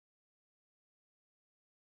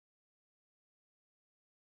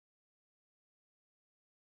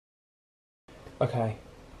Okay.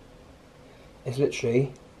 It's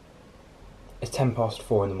literally, it's 10 past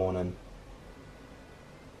 4 in the morning.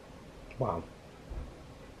 Wow.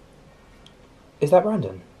 Is that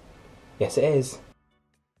Brandon? Yes, it is.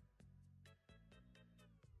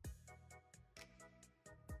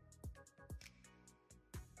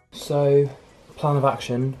 So, plan of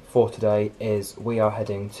action for today is we are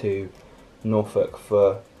heading to Norfolk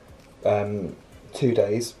for 2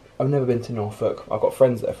 days. I've never been to Norfolk. I've got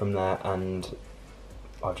friends that are from there and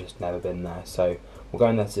I've just never been there. So we're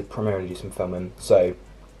going there to primarily do some filming. So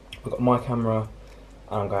we've got my camera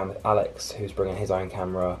and I'm going with Alex, who's bringing his own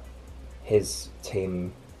camera, his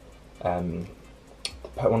team, one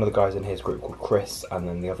of the guys in his group called Chris, and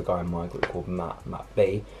then the other guy in my group called Matt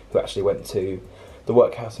B, who actually went to the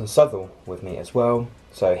Workhouse in Southall with me as well.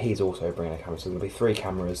 So he's also bringing a camera, so there'll be 3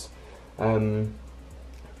 cameras. And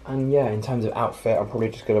yeah, in terms of outfit, I'm probably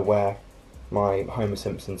just going to wear my Homer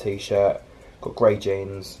Simpson t-shirt, got grey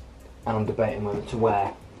jeans, and I'm debating whether to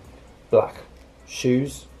wear black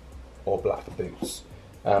shoes or black boots.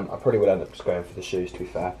 I probably will end up just going for the shoes, to be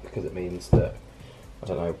fair, because it means that, I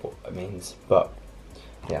don't know what it means, but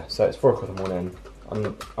yeah, so it's 4 o'clock in the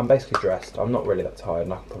morning. I'm basically dressed. I'm not really that tired,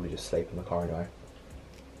 and I can probably just sleep in the corridor.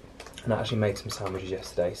 And I actually made some sandwiches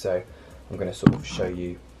yesterday, so I'm going to sort of show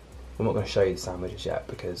you. I'm not going to show you the sandwiches yet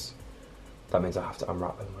because that means I have to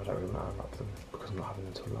unwrap them. I don't really want to unwrap them because I'm not having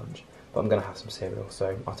them until lunch. But I'm going to have some cereal,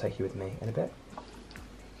 so I'll take you with me in a bit.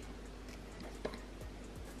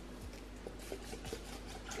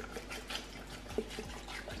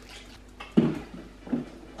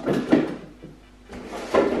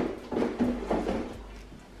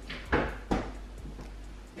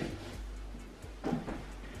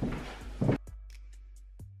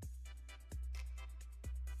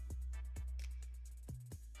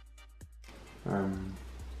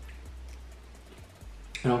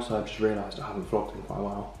 And also I've just realised I haven't vlogged in quite a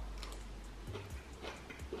while.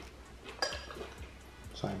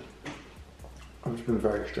 So I've just been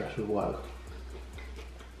very stressed with work.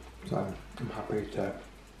 So I'm happy to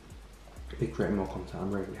be creating more content.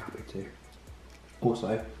 I'm really happy to.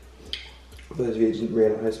 Also, for those of you who didn't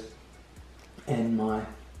realise, in my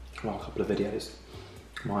last couple of videos,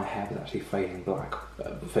 my hair was actually fading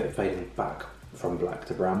back from black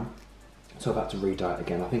to brown. So I've had to re-dye it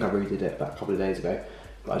again. I think I redid it about a couple of days ago,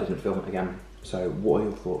 but I didn't film it again. So what are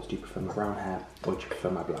your thoughts? Do you prefer my brown hair or do you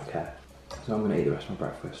prefer my black hair? So I'm going to eat the rest of my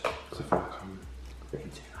breakfast because I feel like I'm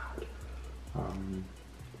being too loud.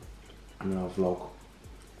 And then I'll vlog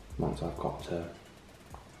once I've got to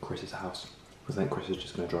Chris's house. Because I think Chris is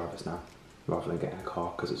just going to drive us now rather than getting a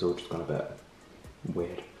car because it's all just gone a bit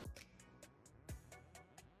weird.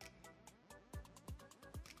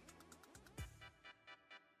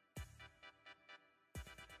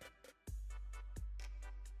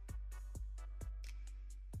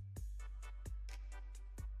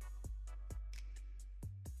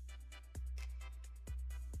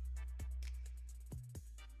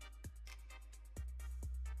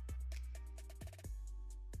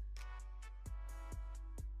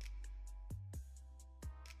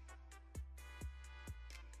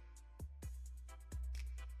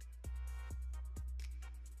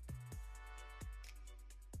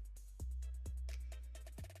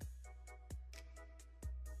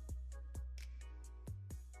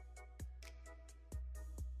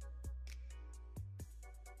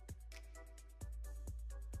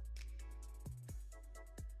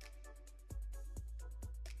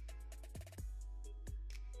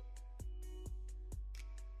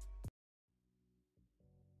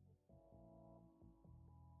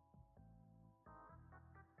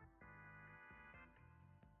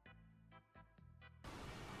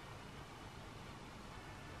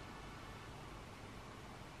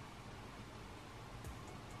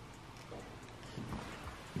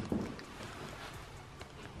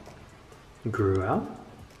 Gruel,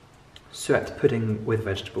 sweat pudding with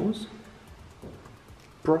vegetables,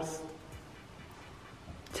 broth,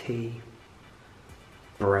 tea,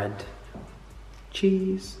 bread,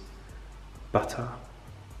 cheese, butter,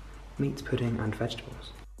 meat pudding and vegetables.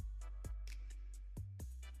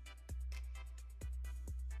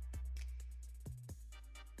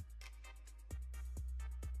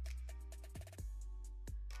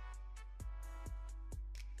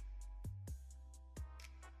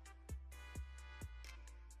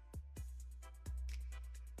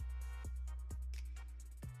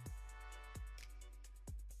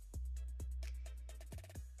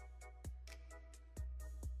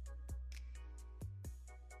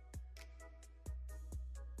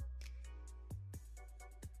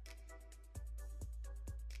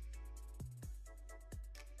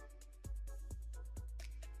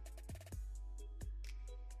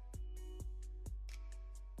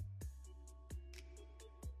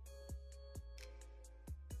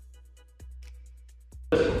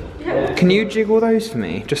 Can you jiggle those for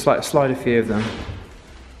me? Just like slide a few of them.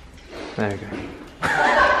 There we go.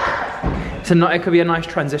 So not, it could be a nice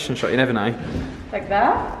transition shot, you never know. Like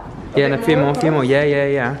that? Yeah, and a few more, yeah, yeah,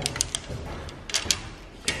 yeah.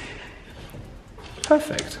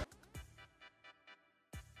 Perfect.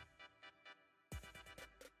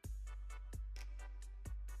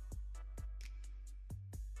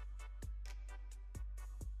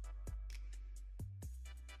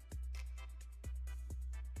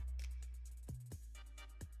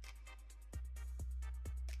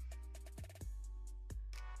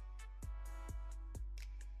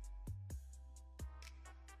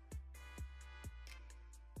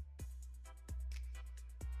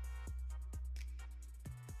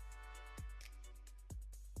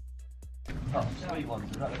 Oh, sweet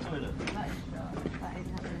ones, is that the toilet? That is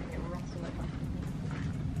happening to get rustle over.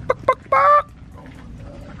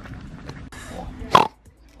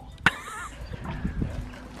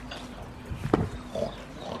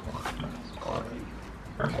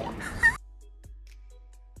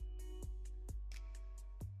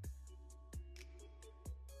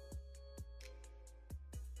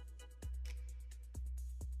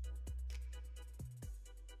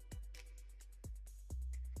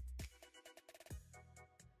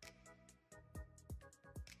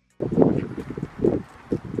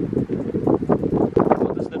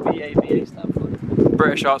 What does the BABA stand for?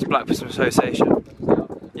 British Arts Black Person Association.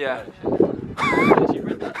 Yeah. You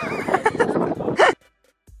read that down?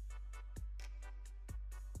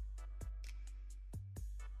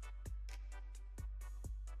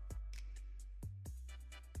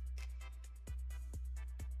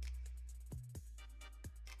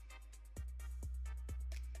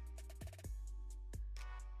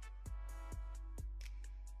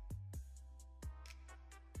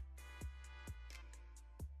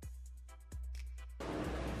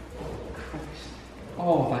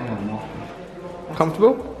 Oh, hang on, not.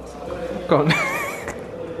 Comfortable? Go on.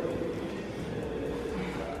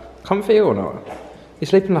 Comfy or not? You're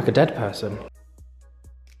sleeping like a dead person.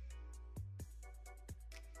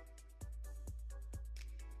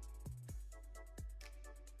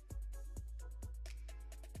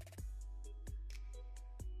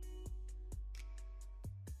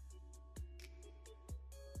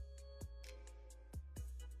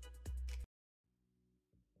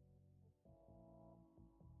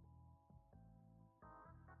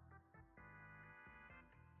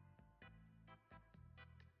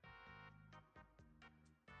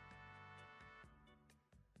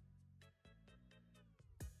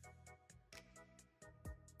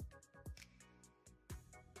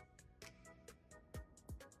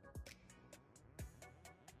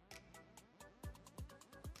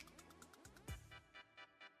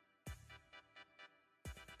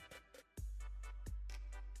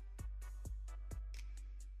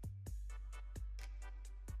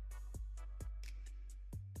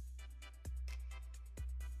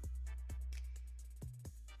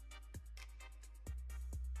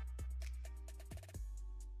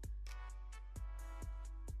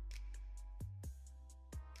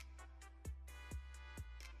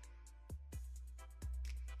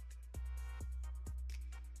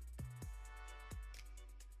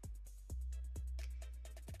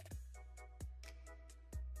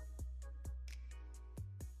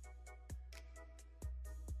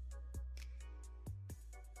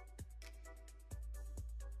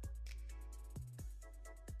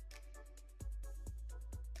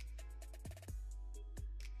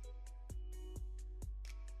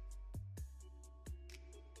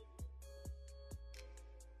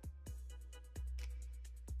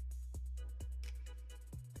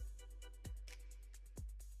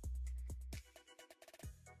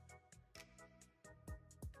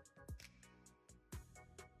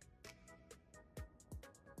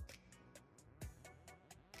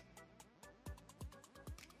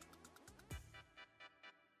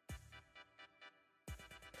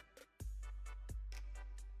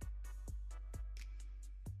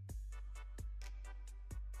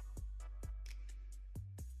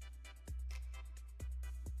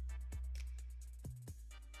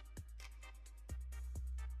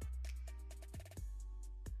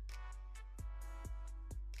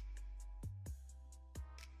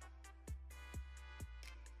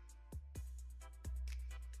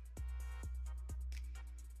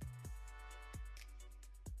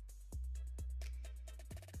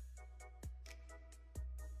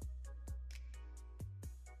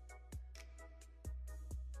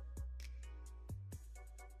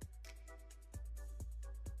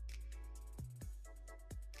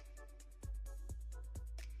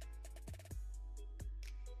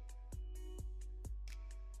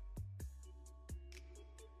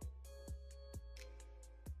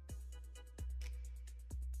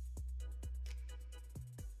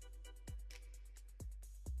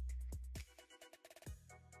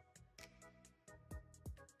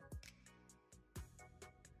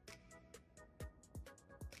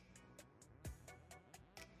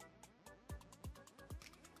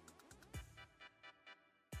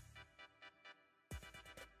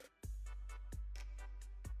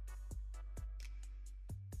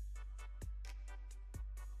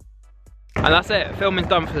 And that's it, filming's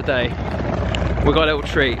done for the day. We got a little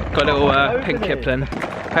treat, got a little pink Kipling.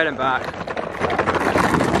 Heading back.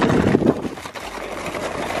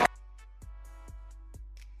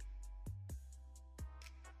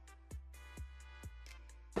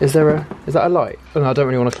 Is that a light? Oh no, I don't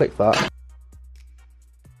really want to click that.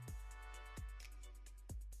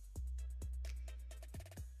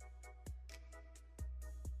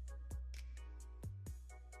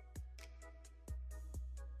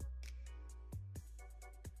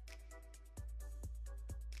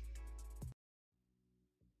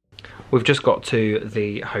 We've just got to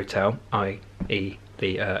the hotel, i.e.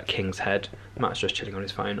 the King's Head. Matt's just chilling on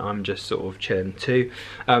his phone, I'm just sort of chilling too.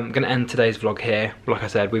 I'm gonna end today's vlog here. Like I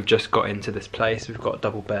said, we've just got into this place. We've got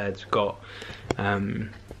double beds, we've got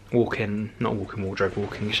walk-in wardrobe,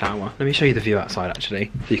 walk-in shower. Let me show you the view outside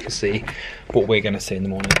actually, so you can see what we're gonna see in the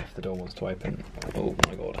morning if the door wants to open. Oh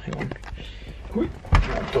my god, hang on.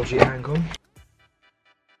 Dodgy angle.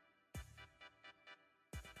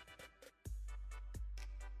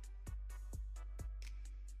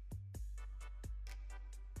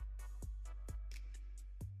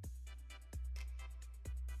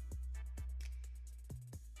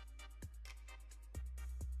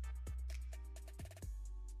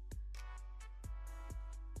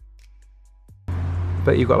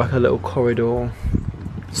 But you've got like a little corridor,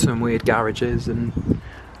 some weird garages and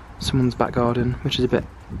someone's back garden, which is a bit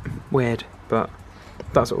weird, but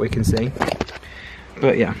that's what we can see.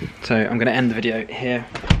 But yeah, so I'm gonna end the video here.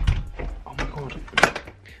 Oh my god.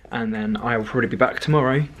 And then I will probably be back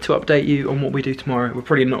tomorrow to update you on what we do tomorrow. We're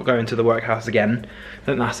probably not going to the workhouse again. I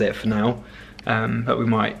think that's it for now. But we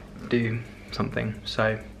might do something.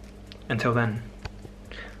 So until then,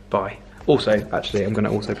 bye. Also, actually, I'm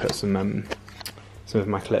gonna also put some of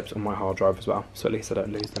my clips on my hard drive as well, so at least I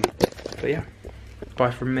don't lose them. But yeah, bye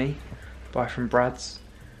from me, bye from Brad's,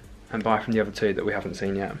 and bye from the other two that we haven't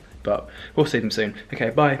seen yet, but we'll see them soon. Okay,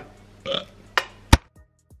 bye.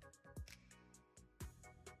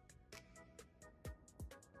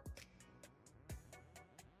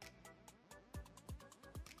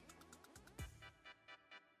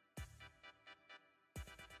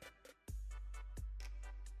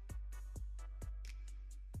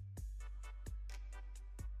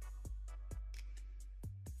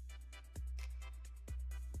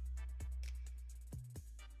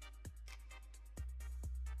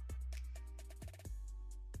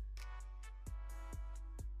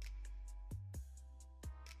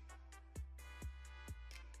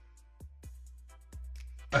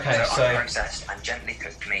 Okay, so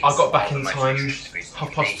I got back in time,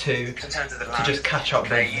 2:30, to just catch up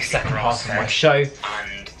with the second half of my show.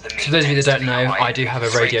 For those of you that don't know, I do have a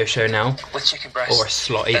radio show now, or a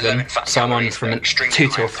slot even, so I'm on from 2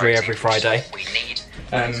 till 3 every Friday.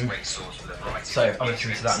 So I'm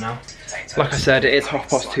listening to that now. Like I said, it is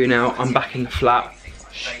 2:30 now, I'm back in the flat.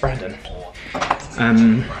 Brandon.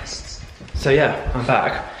 So yeah, I'm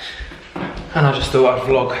back. And I just thought I'd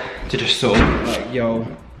vlog to just sort of like, yo,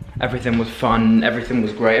 everything was fun, everything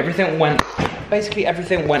was great, basically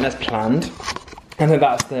everything went as planned. And then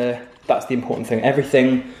that's the important thing.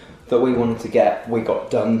 Everything that we wanted to get, we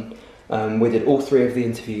got done. We did all 3 of the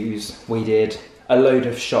interviews. We did a load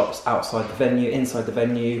of shots outside the venue, inside the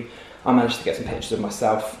venue. I managed to get some pictures of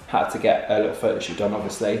myself, had to get a little photo shoot done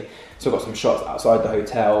obviously. So I got some shots outside the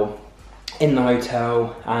hotel, in the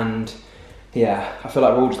hotel, and yeah, I feel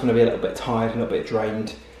like we're all just going to be a little bit tired, a little bit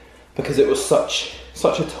drained, because it was such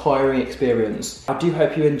a tiring experience. I do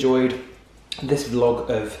hope you enjoyed this vlog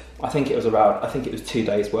of, I think it was 2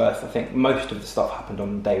 days worth. I think most of the stuff happened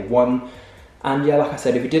on day 1. And yeah, like I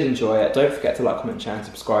said, if you did enjoy it, don't forget to like, comment, share and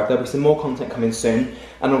subscribe. There'll be some more content coming soon.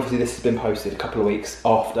 And obviously this has been posted a couple of weeks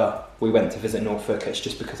after we went to visit Norfolk. It's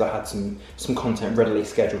just because I had some content readily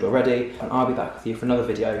scheduled already. And I'll be back with you for another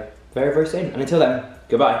video very, very soon. And until then,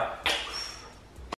 goodbye.